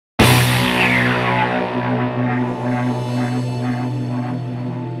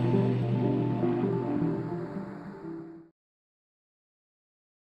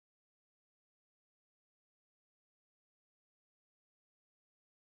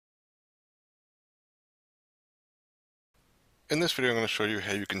In this video I'm going to show you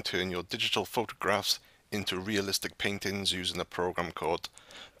how you can turn your digital photographs into realistic paintings using a program called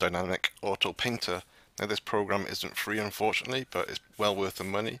Dynamic Auto Painter. Now this program isn't free unfortunately, but it's well worth the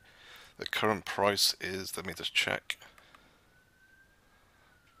money. The current price is, let me just check.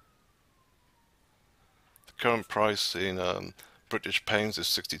 The current price in British pounds is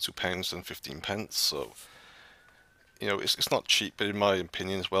 £62 and 15 pence, so you know it's not cheap, but in my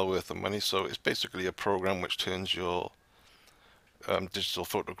opinion it's well worth the money. So it's basically a program which turns your digital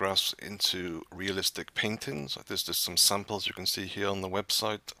photographs into realistic paintings. There's just some samples you can see here on the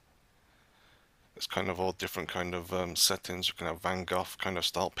website. It's kind of all different kind of settings. You can have Van Gogh kind of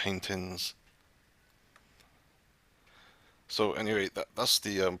style paintings. So anyway, that's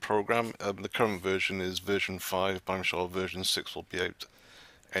the program. The current version is version 5, but I'm sure version 6 will be out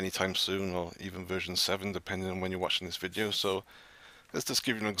anytime soon, or even version 7, depending on when you're watching this video. So let's just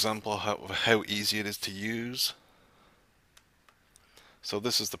give you an example of how easy it is to use. So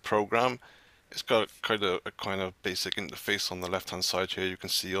this is the program. It's got a kind of basic interface on the left hand side here. You can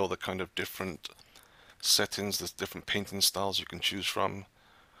see all the kind of different settings, there's different painting styles you can choose from.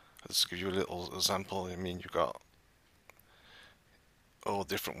 Let's give you a little example. I mean, you've got all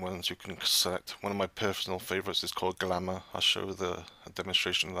different ones you can select. One of my personal favorites is called Glamour. I'll show a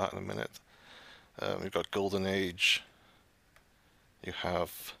demonstration of that in a minute. You've got Golden Age, you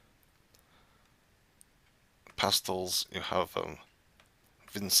have pastels, you have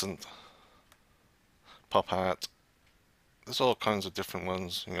Vincent, pop art. There's all kinds of different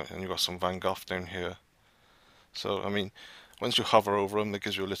ones, you know, and you've got some Van Gogh down here. So I mean, once you hover over them, it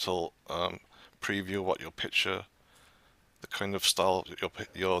gives you a little preview of what your picture, the kind of style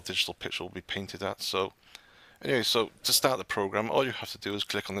your digital picture will be painted at. So anyway, so to start the program, all you have to do is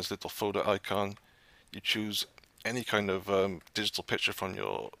click on this little photo icon. You choose any kind of digital picture from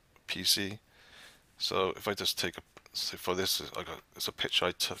your PC. So if I just take say for this, it's a picture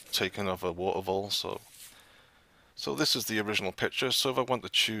taken of a waterfall. So this is the original picture. So if I want to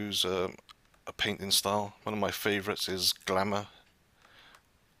choose a painting style, one of my favorites is Glamour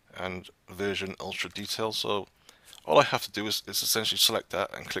and version Ultra Detail. So all I have to do is essentially select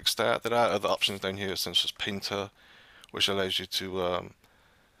that and click Start. There are other options down here, such as Painter, which allows you to a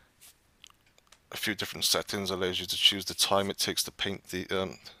few different settings. Allows you to choose the time it takes to paint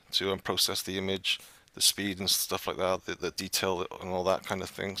the to process the image, the speed and stuff like that, the detail and all that kind of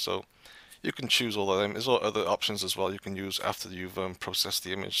thing. So you can choose all of them. There's all other options as well you can use after you've processed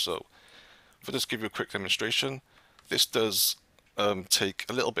the image. So if I just give you a quick demonstration, this does take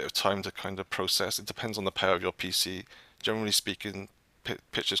a little bit of time to kind of process. It depends on the power of your PC. Generally speaking,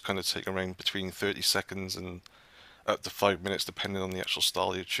 pictures kind of take around between 30 seconds and up to 5 minutes, depending on the actual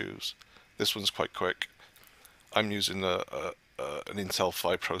style you choose. This one's quite quick. I'm using an Intel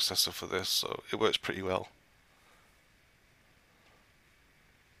 5 processor for this, so it works pretty well.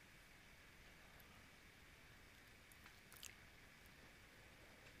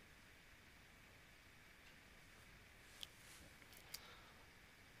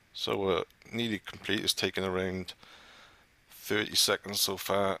 So we're nearly complete. It's taken around 30 seconds so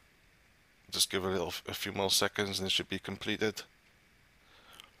far. Just give it a few more seconds and it should be completed.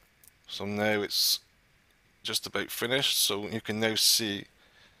 So now it's just about finished. So you can now see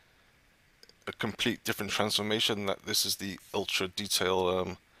a complete different transformation. That this is the ultra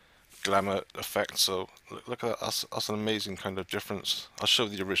detail glamour effect. So look at that. That's an amazing kind of difference. I'll show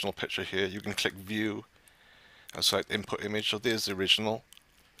the original picture here. You can click View and select Input Image. So there's the original,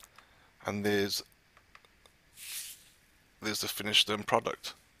 and there's the finished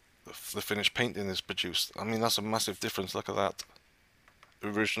product. The finished painting is produced. I mean, that's a massive difference. Look at that.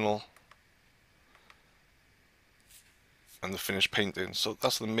 Original and the finished painting. So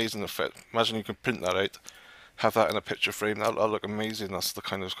that's an amazing effect. Imagine you can print that out, have that in a picture frame. That'll look amazing. That's the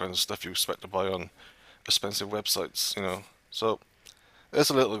kind of stuff you expect to buy on expensive websites, you know. So there's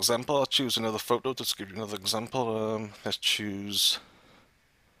a little example. I'll choose another photo just to give you another example. Let's choose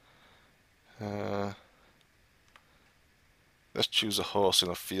uh, let's choose a horse in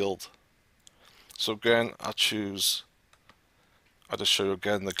a field. So again, I'll just show you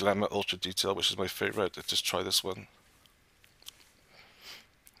again the Glamour Ultra Detail, which is my favorite. Let's just try this one.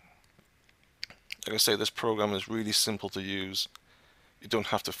 Like I say, this program is really simple to use. You don't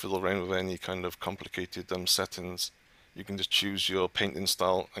have to fiddle around with any kind of complicated settings. You can just choose your painting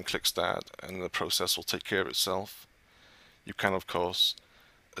style and click Start, and the process will take care of itself. You can, of course,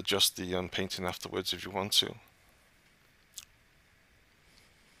 adjust the painting afterwards if you want to.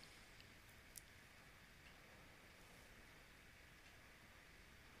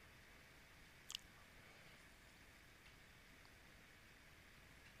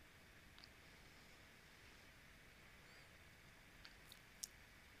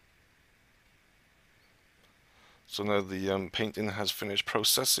 So now the painting has finished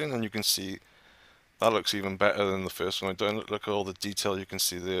processing, and you can see that looks even better than the first one I done. Look at all the detail you can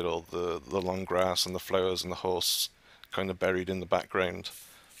see there, all the long grass and the flowers and the horse kind of buried in the background.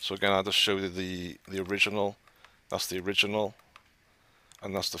 So again, I'll just show you the original. That's the original,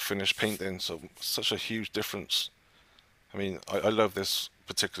 and that's the finished painting. So such a huge difference. I mean, I love this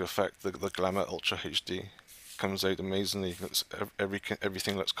particular effect. The Glamour Ultra HD comes out amazingly.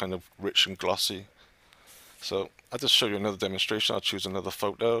 Everything looks kind of rich and glossy. So I'll just show you another demonstration. I'll choose another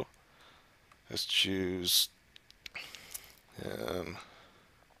photo. Let's choose um,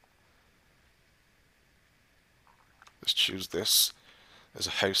 let's choose this. There's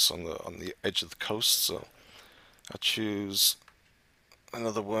a house on the edge of the coast, so I'll choose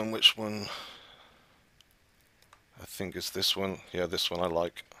another one. Which one? I think it's this one. Yeah, this one I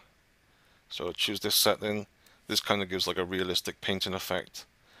like. So I'll choose this setting. This kind of gives like a realistic painting effect.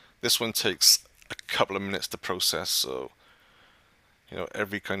 This one takes a couple of minutes to process, so you know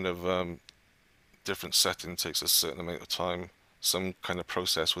every kind of different setting takes a certain amount of time. Some kind of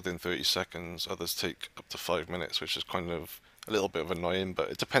process within 30 seconds, others take up to 5 minutes, which is kind of a little bit of annoying,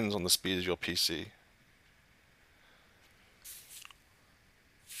 but it depends on the speed of your PC.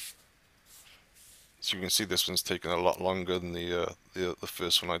 So you can see this one's taken a lot longer than the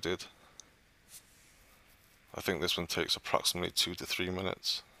first one I did. I think this one takes approximately 2 to 3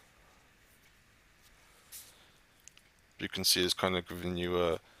 minutes. You can see it's kind of giving you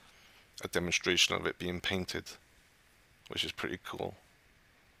a demonstration of it being painted, which is pretty cool.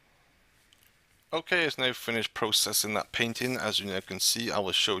 Okay, it's now finished processing that painting. As you now can see, I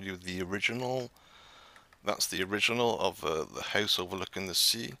will show you the original. That's the original of the house overlooking the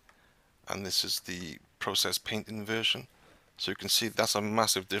sea, and this is the processed painting version. So you can see that's a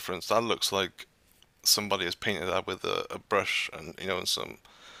massive difference. That looks like somebody has painted that with a brush and and some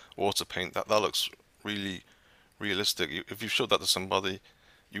water paint. That looks really realistic. If you showed that to somebody,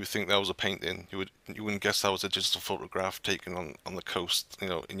 you would think that was a painting. You wouldn't guess that was a digital photograph taken on the coast,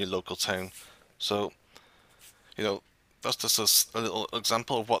 in your local town. So, that's just a little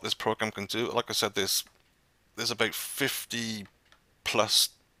example of what this program can do. Like I said, there's about 50 plus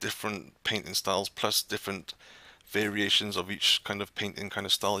different painting styles, plus different variations of each kind of painting kind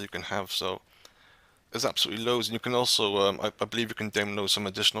of style you can have. So there's absolutely loads, and you can also, I believe you can download some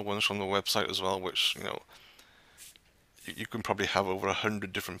additional ones from the website as well, which you can probably have over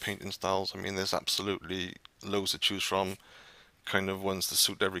 100 different painting styles. I mean, there's absolutely loads to choose from, kind of ones to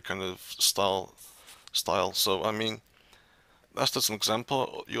suit every kind of style. So I mean, that's just an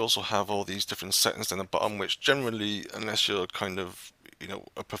example. You also have all these different settings down the bottom, which generally, unless you're kind of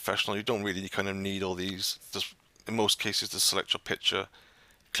a professional, you don't really kind of need all these. Just in most cases, to select your picture,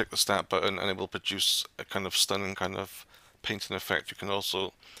 click the start button, and it will produce a kind of stunning kind of painting effect. You can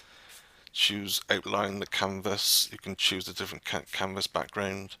also choose outline the canvas. You can choose the different canvas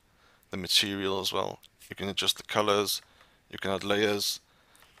background, the material as well. You can adjust the colors. You can add layers,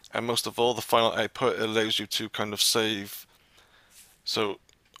 and most of all, the final output allows you to kind of save. So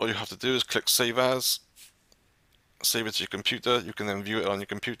all you have to do is click Save As, save it to your computer. You can then view it on your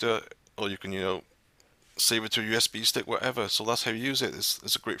computer, or you can save it to a USB stick, whatever. So that's how you use it.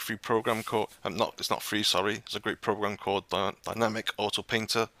 It's a great free program called it's not free, sorry. It's a great program called Dynamic Auto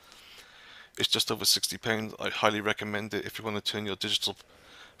Painter. It's just over £60. I highly recommend it if you want to turn your digital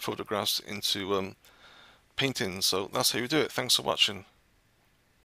photographs into paintings. So that's how you do it. Thanks for watching.